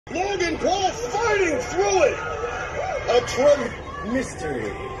sliding through it. A true mystery.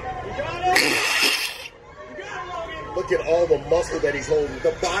 You got it? Logan. Look at all the muscle that he's holding,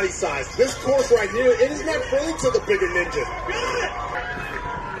 the body size. This course right here, it is not friendly to the bigger ninjas. Got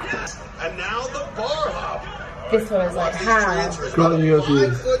it. And now the bar hop. This one is like how?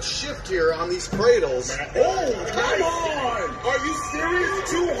 5-foot shift here on these cradles. Oh, come on! Are you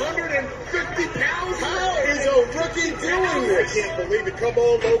serious? 250 pounds? How is a rookie doing this? I can't believe it. Come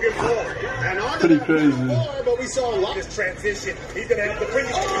on, Logan Paul. And on pretty crazy. Bar, but we saw a lot of this transition. He's gonna have to bring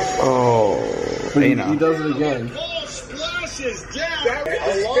it. Oh, he does it again. Paul splashes down.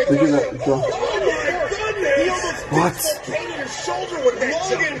 Look at that. What? His shoulder with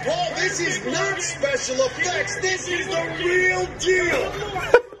that Logan Paul, this is not special effects. This is the real deal.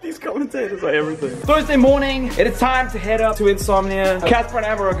 These commentators are everything. Thursday morning, it is time to head up to Insomnia. Casper and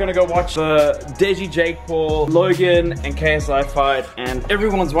Amber are gonna go watch the Deji, Jake Paul, Logan, and KSI fight, and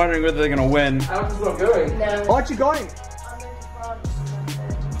everyone's wondering whether they're gonna win. Alex's not going. No. Aren't you going? I'm in France.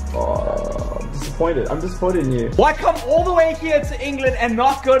 Oh, I'm disappointed. I'm disappointed in you. Why come all the way here to England and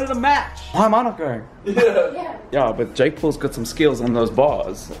not go to the match? Why am I not going? Yeah, but Jake Paul's got some skills on those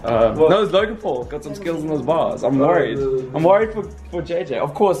bars. No, Logan Paul got some skills on those bars. I'm worried. I'm worried for JJ.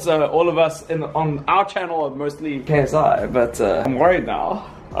 Of course, all of us on our channel are mostly KSI, but I'm worried now.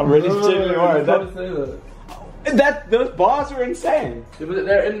 I'm really genuinely worried. Those bars are insane. Yeah, but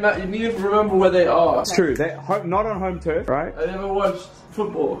they're in. You need to remember where they are. It's true. They're not on home turf, right? I never watched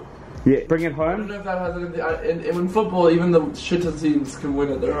football. Yeah, bring it I don't home. know if that has anything. In football, even the shitter teams can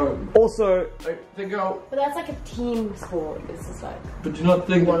win at their own. Also, Think out. But that's like a team sport. It's just like. But do you not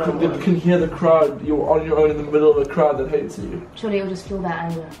think you can hear the crowd? You're on your own in the middle of a crowd that hates you. Surely you'll just feel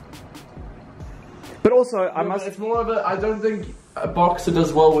that anger. but also, I Yeah, must. It's more of a. I don't think a boxer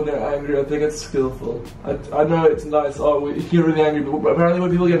does well when they're angry. I think it's skillful. I know it's nice. Oh, you're really angry, but apparently when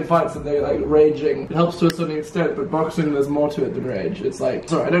people get in fights and they're like raging, it helps to a certain extent. But boxing, there's more to it than rage. It's like,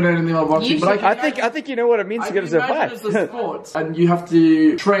 sorry, I don't know anything about boxing, but I think you know what it means to get into a fight. It's a sport, and you have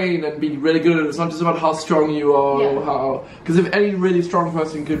to train and be really good at it. It's not just about how strong you are or how. Because if any really strong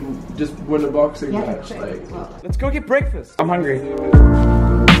person could just win a boxing match, like. Let's go get breakfast. I'm hungry.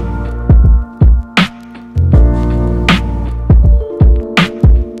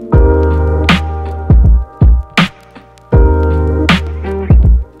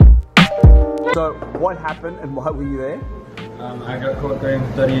 So, what happened and why were you there? I got caught going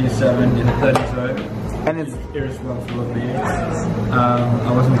 37 in the 30 zone. And it's irresponsible of me.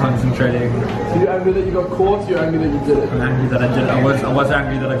 I wasn't concentrating. So you're angry that you got caught, you're angry that you did it? I'm angry that I did it. I was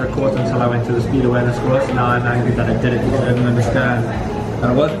angry that I got caught until I went to the speed awareness course. Now I'm angry that I did it because I didn't understand.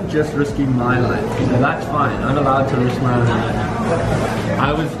 I wasn't just risking my life. So that's fine. I'm allowed to risk my own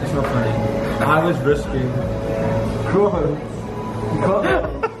life. It's not funny. I was risking.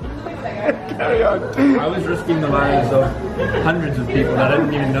 carry on. I was risking the lives of hundreds of people that I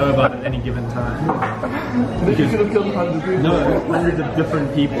didn't even know about at any given time. You could have killed hundreds of people. No, hundreds of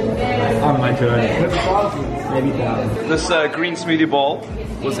different people on my journey. Maybe thousands. This green smoothie bowl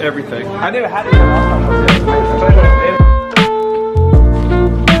was everything. I never had it last time.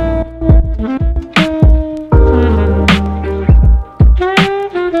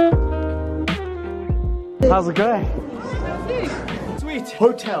 How's it going? Sweet.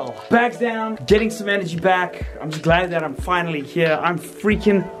 Hotel. Bags down, getting some energy back. I'm just glad that I'm finally here. I'm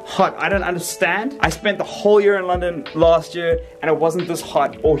freaking hot. I don't understand. I spent the whole year in London last year and it wasn't this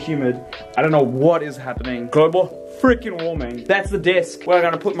hot or humid. I don't know what is happening. Global freaking warming. That's the desk where I'm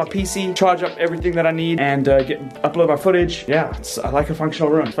gonna put my PC, charge up everything that I need, and upload my footage. Yeah, I like a functional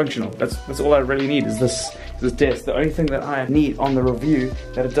room. Functional. That's all I really need is this desk. The only thing that I need on the review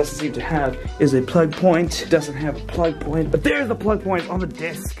that it doesn't seem to have is a plug point. It doesn't have a plug point, but there's a plug point on the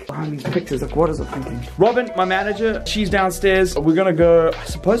desk behind these pictures. Like, what is it thinking? Robin, my manager, she's downstairs. We're gonna go, I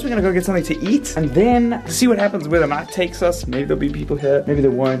suppose we're gonna go get something to eat and then see what happens where the night takes us. Maybe there'll be people here, maybe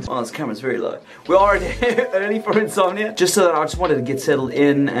there won't. Oh, this camera's very low. We're already early for Insomnia, just so that I just wanted to get settled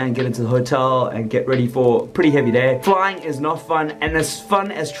in and get into the hotel and get ready for a pretty heavy day. Flying is not fun, and as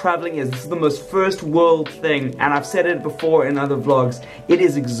fun as traveling is, this is the most first world thing, and I've said it before in other vlogs, it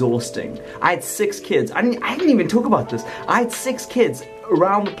is exhausting. I had 6 kids. I didn't even talk about this. I had 6 kids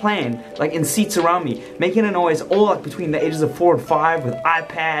around the plane, like in seats around me, making a noise, all like between the ages of 4 and 5 with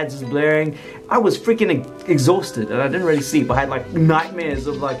iPads just blaring. I was freaking exhausted and I didn't really sleep. I had like nightmares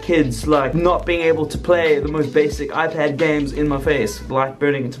of like kids like not being able to play the most basic iPad games in my face, light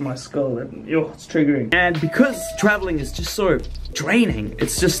burning into my skull, and it's triggering. And because traveling is just so draining,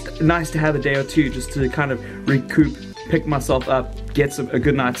 it's just nice to have a day or two just to kind of recoup pick myself up, get a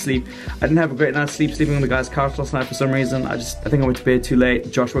good night's sleep. I didn't have a great night's sleep sleeping on the guy's couch last night for some reason. I think I went to bed too late.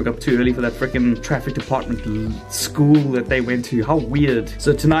 Josh woke up too early for that freaking traffic department school that they went to. How weird.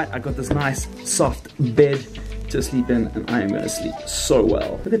 So tonight I got this nice soft bed to sleep in, and I am gonna sleep so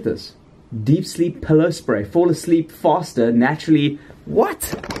well. Look at this. Deep sleep pillow spray. Fall asleep faster, naturally. What?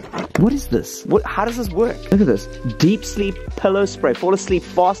 What is this? How does this work? Look at this. Deep sleep pillow spray. Fall asleep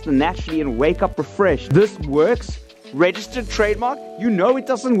faster, naturally, and wake up refreshed. This works. Registered trademark. You know it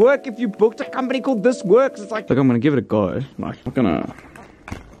doesn't work if you booked a company called This Works. It's like, look, I'm gonna give it a go. Like, I'm not gonna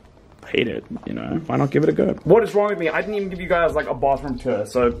hate it, you know. Why not give it a go? What is wrong with me? I didn't even give you guys like a bathroom tour.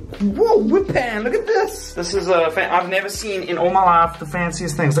 So, whoa, whip pan, look at this. This is I've never seen in all my life the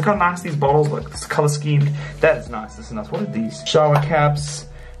fanciest things. Look how nice these bottles look. It's color schemed. That is nice. This is nice. What are these? Shower caps,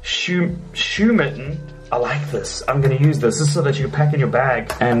 shoe mitten. I like this. I'm gonna use this. This is so that you can pack in your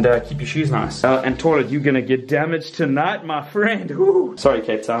bag and keep your shoes nice. And toilet, you're gonna get damaged tonight, my friend. Ooh. Sorry,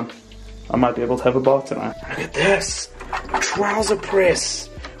 Cape Town. I might be able to have a bath tonight. Look at this. Trouser press.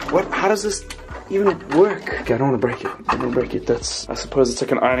 What? How does this even work? Okay, I don't want to break it. I don't want to break it. That's, I suppose it's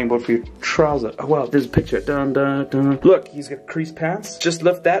like an ironing board for your trouser. Oh wow, there's a picture. Dun, dun, dun. Look, he's got creased pants. Just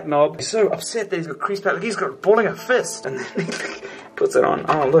lift that knob. He's so upset that he's got creased pants. Like he's got balling a fist. And then he puts it on.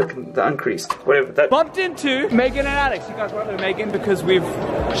 Oh look, the uncreased. Whatever that. Bumped into Megan and Alex. You guys know Megan because you've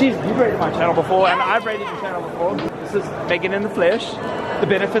rated my channel before, and I've rated your channel before. This is Megan in the flesh. The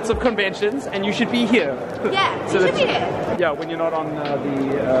benefits of conventions, and you should be here. Yeah, so you should be here. Yeah, when you're not on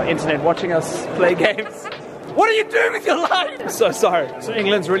the internet watching us play games. What are you doing with your life? So sorry. So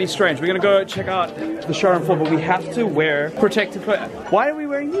England's really strange. We're gonna go check out the showroom floor, but we have to wear protective clothes. Why are we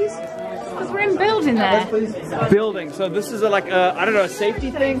wearing these? Because we're in building there. Building. So this is like I don't know, a safety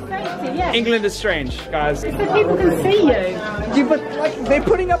thing? Safety, yeah. England is strange, guys. It's so people can see you. Yeah, but like they're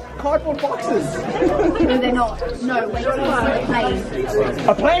putting up cardboard boxes. No, they're not. No, wait till you see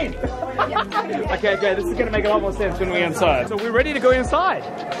a plane. A plane? Okay, this is gonna make a lot more sense when we're inside. So we're ready to go inside.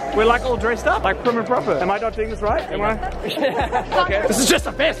 We're like all dressed up, like prim and proper. Am I not doing this right? Am I? Okay. This is just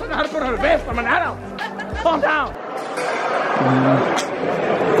a vest. I know how to put on a vest. I'm an adult. Calm down.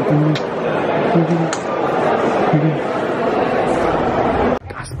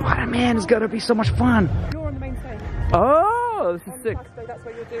 God, Spider-Man is gonna be so much fun. You're on the main stage. Oh, this is sick. That's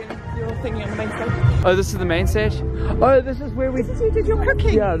where you're doing your thingy on the main stage. Oh, this is the main stage? Oh, this is where we... This is where you did your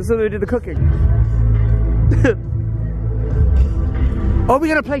cooking. Yeah, this is where we did the cooking. Oh, we're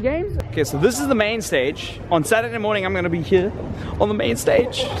gonna play games? Okay, so this is the main stage. On Saturday morning, I'm gonna be here on the main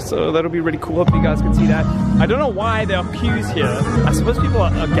stage. So that'll be really cool. Hope you guys can see that. I don't know why there are queues here. I suppose people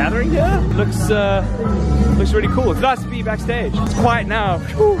are gathering here. Looks really cool. It's nice to be backstage. It's quiet now.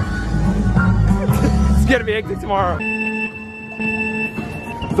 Whew. It's gonna be hectic tomorrow.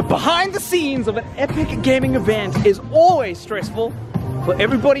 The behind the scenes of an epic gaming event is always stressful for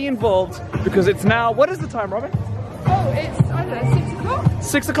everybody involved because it's now, what is the time, Robin? Oh, it's, I don't know, 6 o'clock?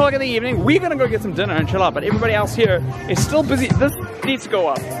 6 o'clock in the evening. We're gonna go get some dinner and chill out, but everybody else here is still busy. This needs to go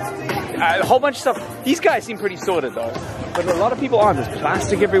up. A whole bunch of stuff. These guys seem pretty sorted though, but a lot of people aren't. There's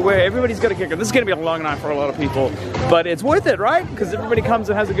plastic everywhere. Everybody's got a kicker. This is gonna be a long night for a lot of people, but it's worth it, right? Because everybody comes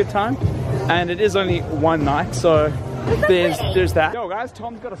and has a good time, and it is only one night, so there's that. Yo guys,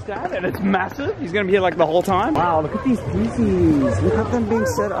 Tom's got a stand and it's massive. He's gonna be here like the whole time. Wow, look at these PCs. Look at them being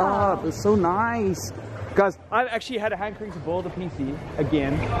set up. It's so nice. Guys, I've actually had a hankering to build a PC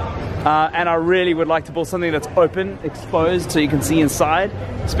again, and I really would like to build something that's open, exposed, so you can see inside,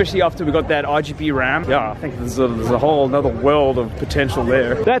 especially after we got that RGB RAM. Yeah, I think there's a whole another world of potential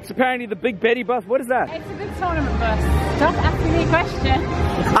there. That's apparently the Big Betty buff. What is that? It's a good tournament bus. Stop asking me a question.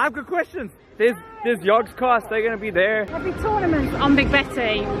 I've got questions. There's Yogg's cast, they're going to be there. There'll be tournaments on Big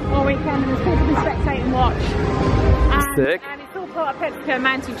Betty all weekend, and there's people who spectate and watch. Sick. And it's all part of PepsiCo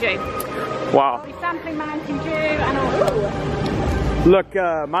Mountain Dew. Wow. We'll be sampling Mountain Dew and all. Look,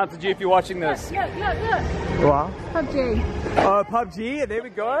 Mountain Dew, if you're watching this. Look. Wow. PUBG. Oh, PUBG, there we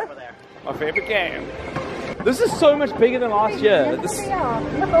go. My favorite game. This is so much bigger than last year. Look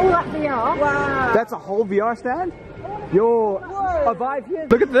at all that VR. Wow. That's a whole VR stand? Yo, a vibe here.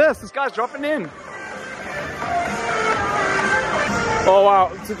 Look at this. This guy's dropping in. Oh wow,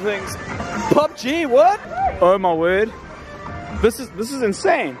 two things. PUBG, what? Oh my word. This is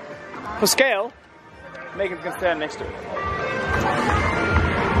insane. For scale, Megan's gonna stand next to it.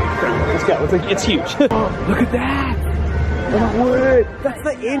 Let's go. It's huge. Oh, look at that. Oh my word. That's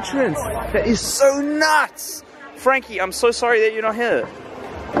the entrance. That is so nuts. Frankie, I'm so sorry that you're not here.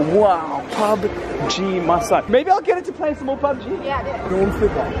 Wow, PUBG must suck. Maybe I'll get into playing some more PUBG. Yeah, Drone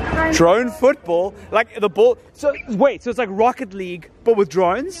football. Drone football? Like the ball. So wait, so it's like Rocket League, but with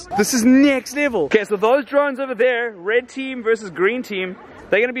drones? This is next level. Okay, so those drones over there, red team versus green team,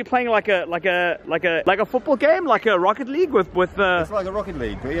 they're gonna be playing like a football game, like a Rocket League with It's like a Rocket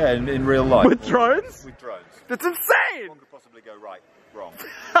League, but yeah, in real life. with drones? With drones. That's insane! One could possibly go right, wrong.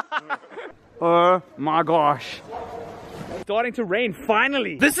 Oh my gosh. Starting to rain,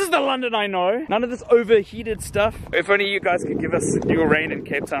 finally. This is the London I know. None of this overheated stuff. If only you guys could give us your rain in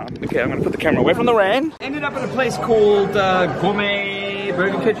Cape Town. Okay, I'm gonna put the camera away from the rain. Ended up at a place called Gourmet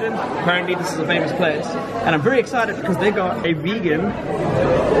Burger Kitchen. Apparently this is a famous place. And I'm very excited because they got a vegan,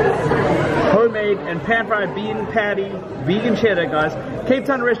 homemade and pan-fried bean patty, vegan cheddar, guys. Cape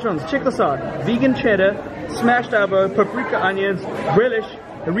Town restaurants, check this out. Vegan cheddar, smashed avo, paprika onions, relish,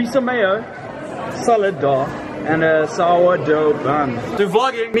 harissa mayo, salad dough, and a sourdough bun. Do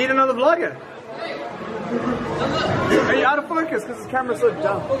vlogging. Meet another vlogger. Are you out of focus because this camera's so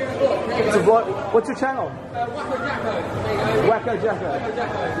dumb? It's a vlog. What's your channel? Wacko Jacko.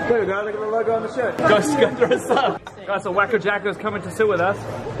 There we go, look at the logo on the shirt. Go throw us up. Guys, so Wacko Jacko is coming to sit with us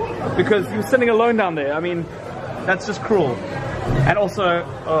because he was sitting alone down there. I mean, that's just cruel. And also,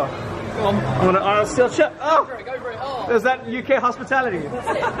 I'll still shut. Oh! There's that UK hospitality. UK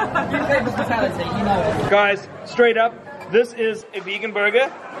hospitality, you know it. Guys, straight up, this is a vegan burger.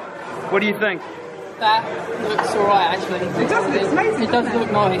 What do you think? That looks alright actually. It does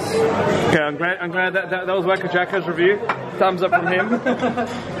look nice. Okay, I'm glad that was Wacko Jacko's review. Thumbs up from him.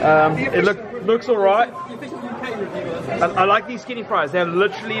 It looks alright. I like these skinny fries. They're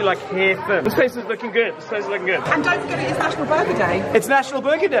literally like hair thin. This place is looking good. This place is looking good. And don't forget it's National Burger Day. It's National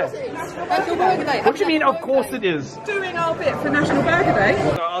Burger Day. National Burger Day. What do you mean? Of course it is. Doing our bit for National Burger Day.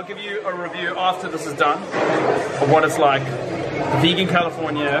 So I'll give you a review after this is done of what it's like. Vegan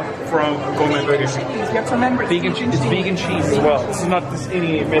California from Gourmet Burger. You have to remember it's vegan cheese. It's vegan cheese as well. This is not just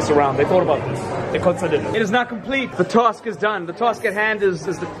any mess around. They thought about this. They considered it. It is not complete. The task is done. The task at hand is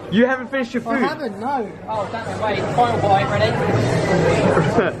you haven't finished your food. I haven't, no. Oh, damn it, wait. Final bite, ready?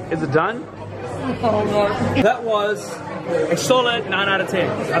 Is it done? Oh no. That was a solid 9 out of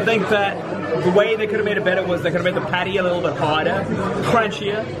 10. I think that the way they could have made it better was they could have made the patty a little bit harder,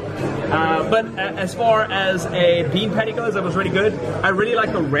 crunchier. But as far as a bean patty goes, that was really good. I really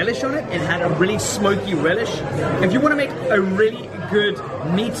like the relish on it. It had a really smoky relish. If you want to make a really good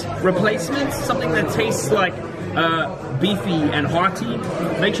meat replacement, something that tastes like beefy and hearty,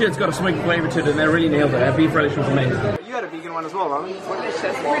 make sure it's got a smoky flavor to it, and they really nailed it. That beef relish was amazing. You had a vegan one as well, Robin? Delicious.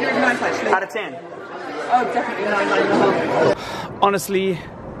 Really, really nice actually. Out of 10? Oh, definitely 9.5. Honestly,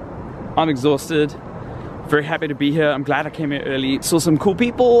 I'm exhausted. Very happy to be here. I'm glad I came here early, saw some cool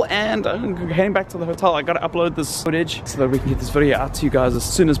people, and I'm heading back to the hotel. I gotta upload this footage so that we can get this video out to you guys as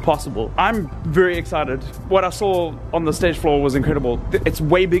soon as possible. I'm very excited. What I saw on the stage floor was incredible. It's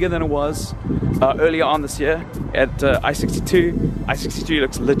way bigger than it was earlier on this year at I-62. I-62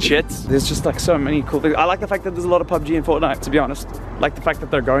 looks legit. There's just like so many cool things. I like the fact that there's a lot of PUBG and Fortnite, to be honest. I like the fact that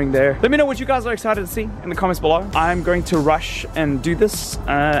they're going there. Let me know what you guys are excited to see in the comments below. I'm going to rush and do this,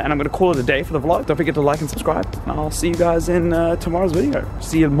 and I'm gonna call it a day for the vlog. Don't forget to like and subscribe. And I'll see you guys in tomorrow's video.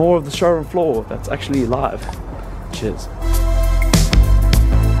 See more of the showroom floor that's actually live. Cheers.